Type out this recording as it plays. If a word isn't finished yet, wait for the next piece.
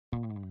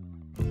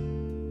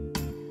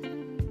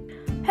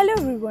Hello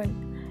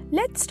everyone.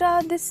 Let's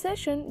start this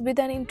session with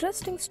an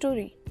interesting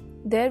story.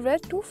 There were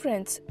two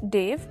friends,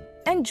 Dave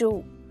and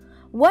Joe.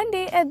 One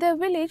day at their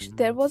village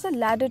there was a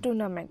ladder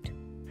tournament.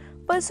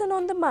 Person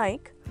on the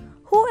mic,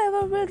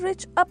 whoever will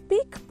reach a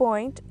peak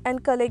point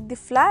and collect the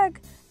flag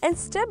and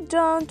step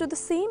down to the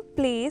same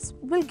place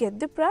will get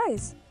the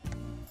prize.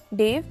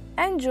 Dave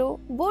and Joe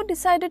both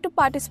decided to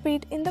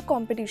participate in the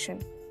competition.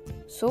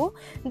 So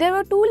there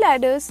were two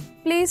ladders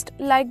placed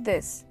like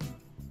this.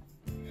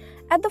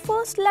 At the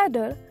first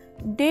ladder,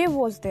 Dave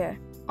was there.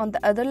 On the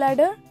other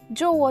ladder,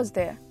 Joe was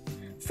there.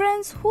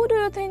 Friends, who do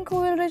you think who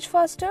will reach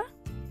faster?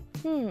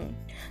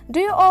 Do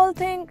you all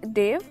think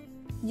Dave?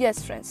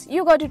 Yes, friends,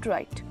 you got it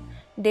right.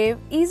 Dave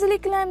easily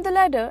climbed the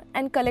ladder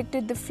and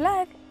collected the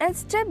flag and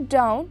stepped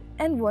down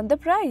and won the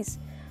prize.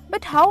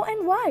 But how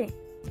and why?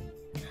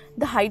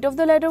 The height of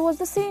the ladder was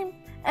the same,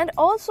 and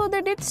also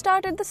they did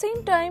start at the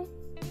same time.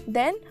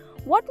 Then,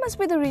 what must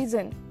be the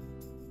reason?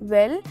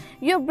 Well,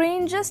 your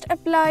brain just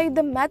applied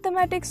the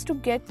mathematics to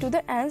get to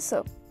the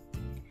answer.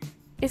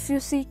 If you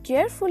see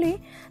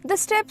carefully, the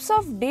steps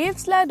of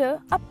Dave's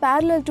ladder are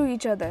parallel to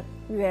each other,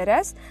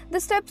 whereas the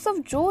steps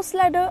of Joe's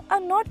ladder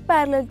are not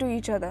parallel to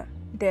each other.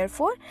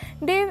 Therefore,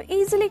 Dave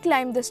easily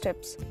climbed the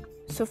steps.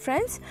 So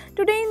friends,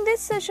 today in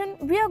this session,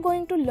 we are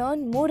going to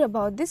learn more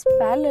about these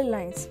parallel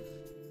lines.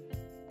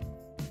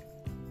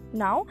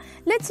 Now,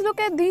 let's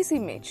look at this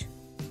image.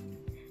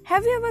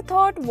 Have you ever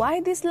thought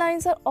why these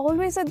lines are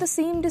always at the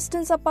same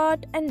distance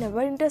apart and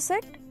never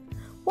intersect?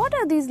 What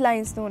are these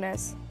lines known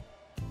as?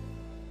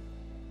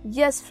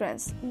 Yes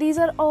friends, these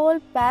are all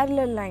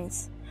parallel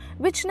lines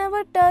which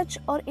never touch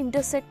or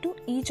intersect to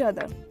each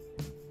other.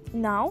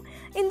 Now,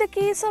 in the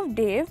case of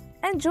Dave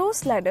and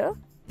Joe's ladder,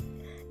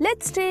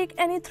 let's take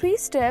any three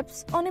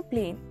steps on a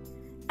plane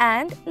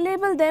and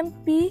label them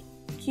P,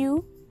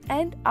 Q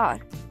and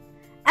R.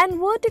 And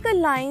vertical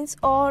lines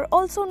are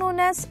also known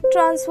as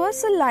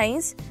transversal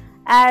lines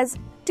as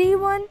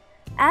T1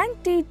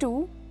 and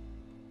T2.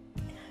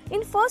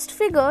 In first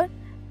figure,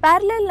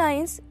 parallel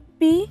lines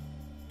P,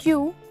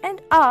 Q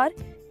and R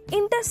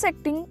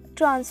intersecting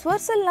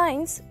transversal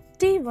lines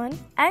T1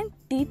 and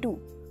T2.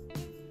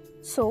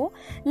 So,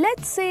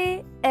 let's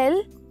say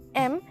L,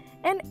 M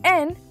and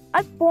N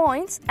are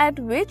points at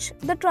which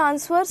the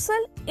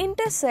transversal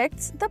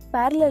intersects the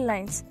parallel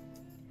lines.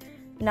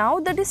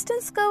 Now, the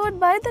distance covered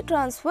by the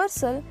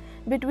transversal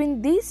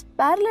between these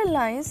parallel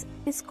lines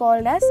is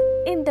called as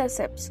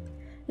intercepts.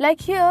 Like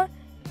here,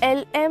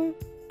 LM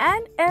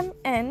and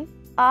MN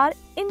are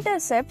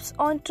intercepts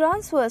on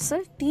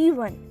transversal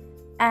T1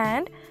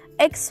 and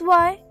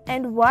XY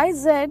and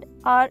YZ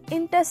are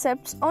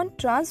intercepts on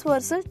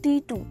transversal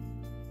T2.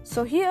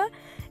 So here,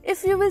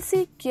 if you will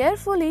see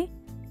carefully,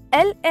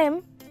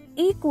 LM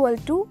equal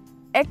to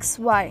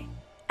XY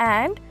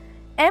and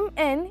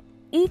MN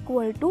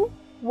equal to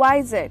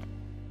YZ.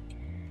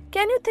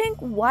 Can you think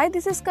why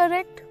this is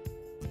correct?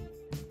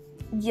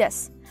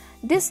 Yes,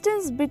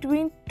 distance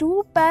between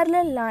two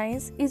parallel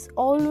lines is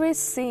always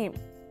same.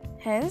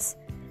 Hence,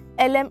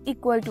 LM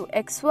equal to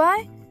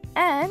XY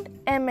and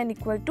MN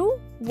equal to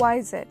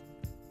YZ.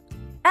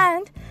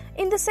 And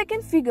in the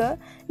second figure,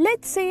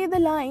 let's say the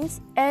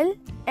lines L,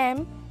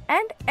 M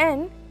and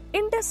N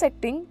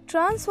intersecting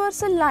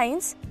transversal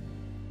lines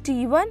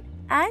T1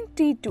 and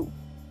T2.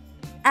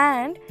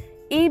 And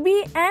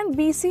AB and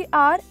BC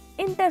are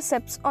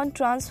intercepts on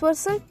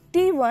transversal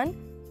T1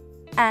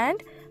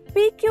 and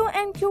PQ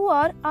and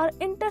QR are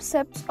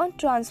intercepts on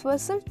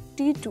transversal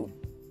T2.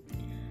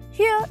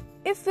 Here,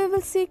 if we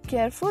will see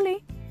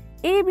carefully,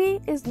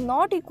 AB is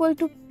not equal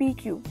to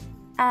PQ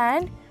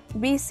and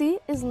BC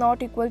is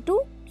not equal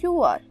to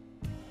QR.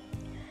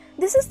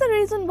 This is the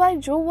reason why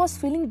Joe was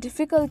feeling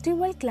difficulty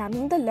while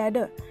climbing the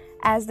ladder,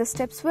 as the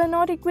steps were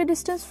not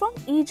equidistant from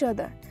each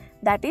other.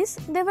 That is,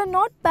 they were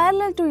not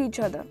parallel to each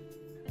other.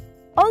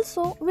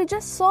 Also, we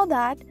just saw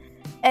that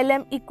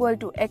LM equal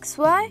to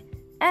XY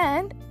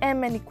and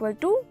MN equal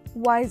to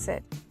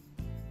YZ.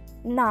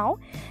 Now,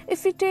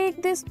 if we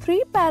take these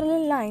three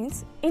parallel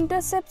lines,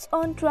 intercepts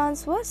on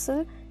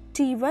transversal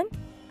T1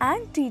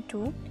 and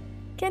T2,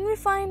 can we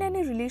find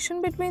any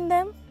relation between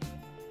them?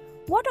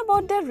 What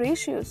about their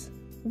ratios?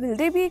 Will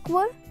they be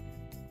equal?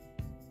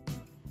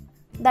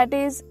 That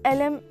is,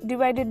 LM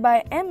divided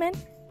by MN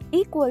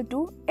equal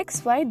to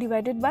XY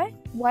divided by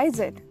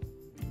YZ.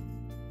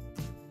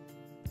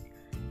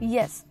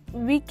 Yes,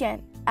 we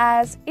can,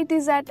 as it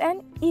is at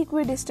an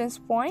equidistance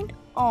point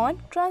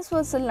on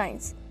transversal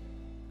lines.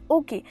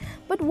 Okay,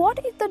 but what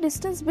if the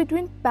distance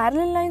between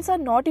parallel lines are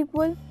not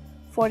equal?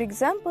 For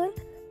example,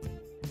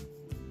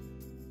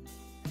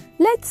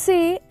 let's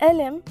say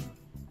LM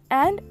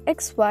and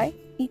XY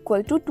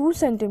equal to 2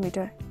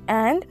 cm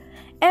and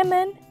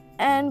MN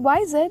and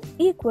YZ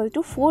equal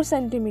to 4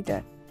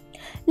 cm.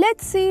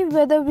 Let's see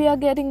whether we are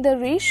getting the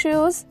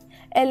ratios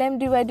LM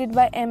divided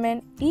by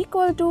MN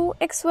equal to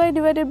XY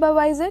divided by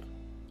YZ.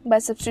 By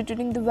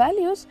substituting the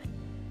values,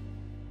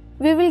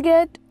 we will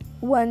get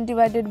 1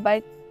 divided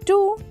by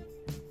 2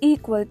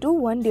 equal to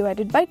 1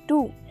 divided by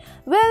 2.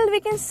 Well, we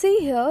can see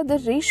here the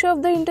ratio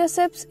of the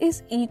intercepts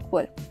is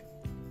equal.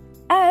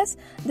 as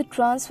the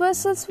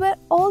transversals were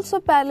also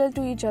parallel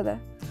to each other.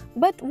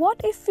 But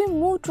what if we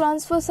move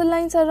transversal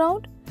lines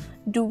around?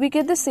 Do we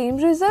get the same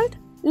result?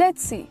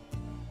 Let's see.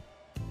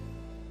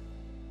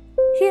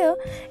 Here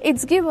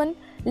it's given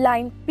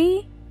line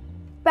P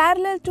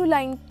parallel to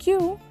line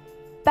Q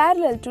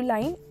parallel to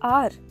line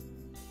R.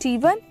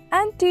 T1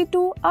 and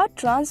T2 are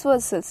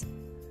transversals.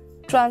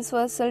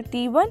 Transversal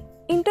T1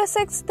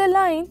 intersects the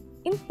line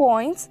in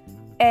points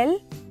L,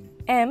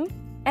 M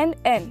and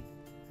N,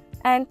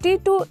 and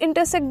T2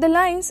 intersect the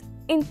lines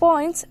in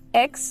points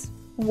X,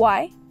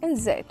 Y and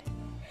Z.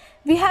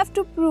 We have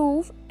to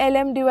prove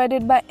LM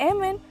divided by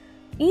MN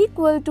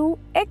equal to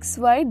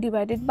XY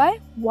divided by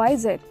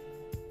YZ.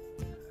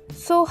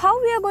 So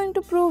how we are going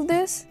to prove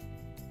this?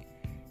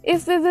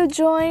 If we will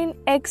join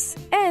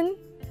XN,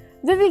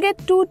 we will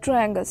get two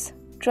triangles,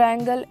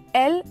 triangle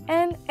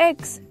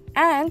LNX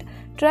and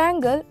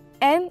triangle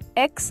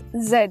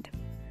NXZ.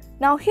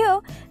 Now here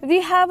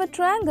we have a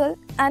triangle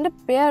and a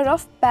pair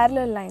of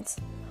parallel lines.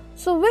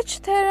 So which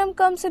theorem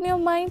comes in your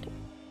mind?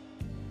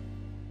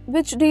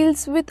 Which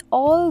deals with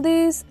all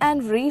these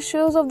and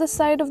ratios of the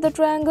side of the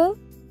triangle?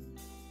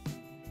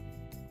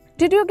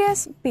 Did you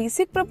guess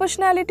basic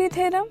proportionality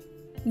theorem?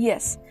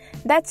 Yes,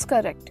 that's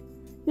correct.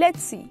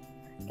 Let's see.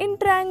 In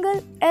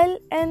triangle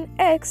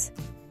LNX,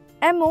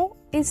 MO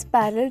is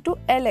parallel to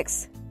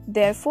LX.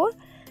 Therefore,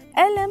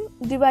 LM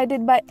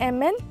divided by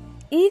MN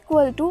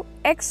equal to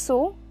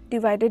XO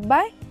divided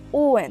by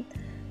ON.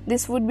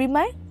 This would be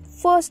my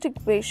first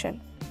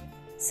equation.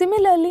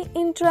 Similarly,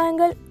 in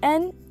triangle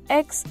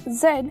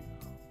NXZ,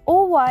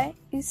 OY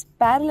is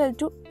parallel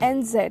to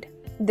NZ.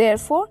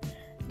 Therefore,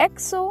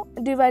 XO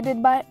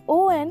divided by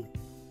ON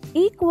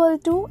equal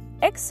to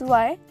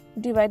XY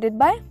divided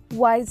by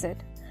YZ.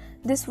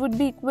 This would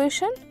be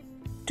equation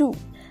 2.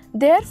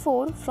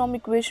 Therefore, from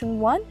equation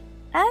 1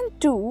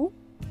 and 2,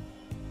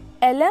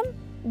 LM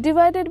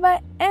divided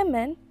by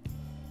MN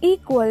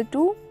equal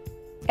to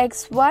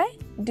XY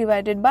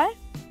divided by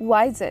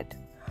YZ.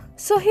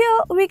 So here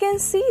we can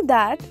see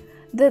that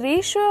the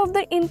ratio of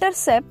the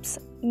intercepts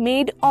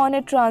made on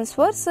a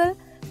transversal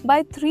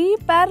by three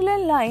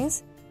parallel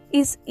lines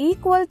is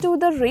equal to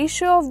the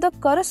ratio of the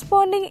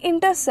corresponding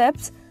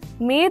intercepts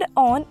made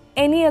on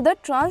any other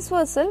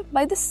transversal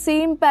by the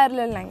same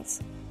parallel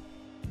lines.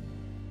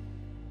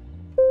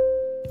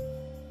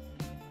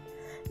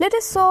 Let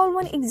us solve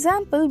one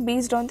example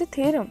based on the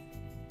theorem.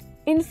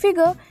 In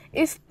figure,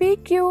 if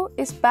PQ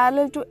is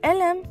parallel to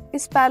LM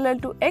is parallel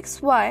to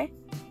XY,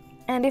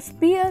 and if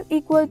PL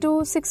equal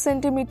to 6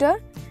 cm,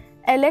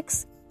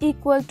 LX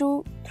equal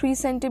to 3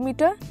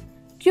 cm,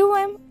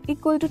 QM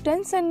equal to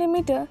 10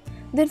 cm,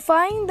 then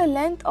find the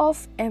length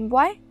of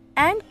MY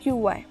and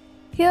QY.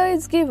 Here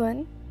is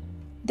given,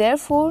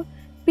 therefore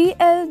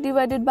PL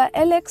divided by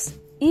LX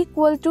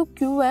equal to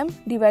QM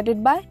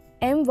divided by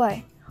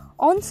MY.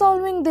 On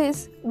solving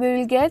this, we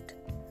will get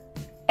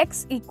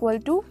X equal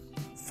to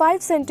 5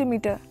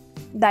 cm.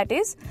 That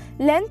is,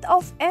 length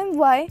of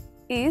MY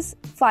is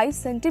 5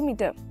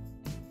 cm.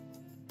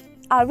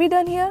 Are we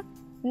done here?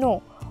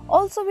 No.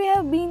 Also, we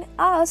have been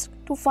asked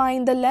to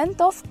find the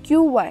length of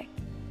QY.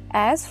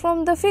 As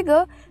from the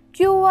figure,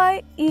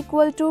 QY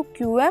equal to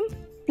QM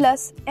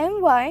plus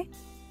MY.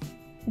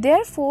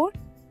 Therefore,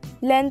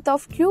 length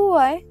of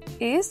QY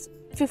is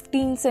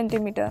 15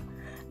 cm.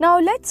 Now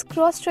let's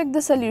cross-check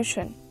the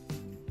solution.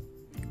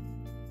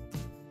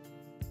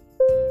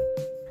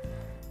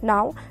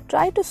 Now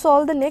try to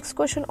solve the next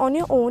question on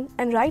your own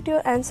and write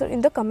your answer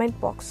in the comment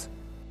box.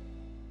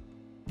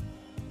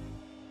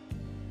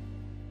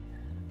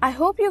 I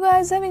hope you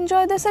guys have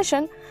enjoyed the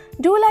session.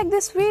 Do like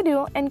this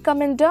video and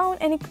comment down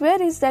any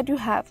queries that you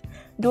have.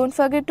 Don't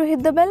forget to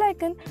hit the bell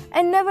icon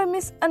and never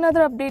miss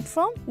another update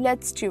from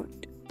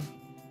Letstute.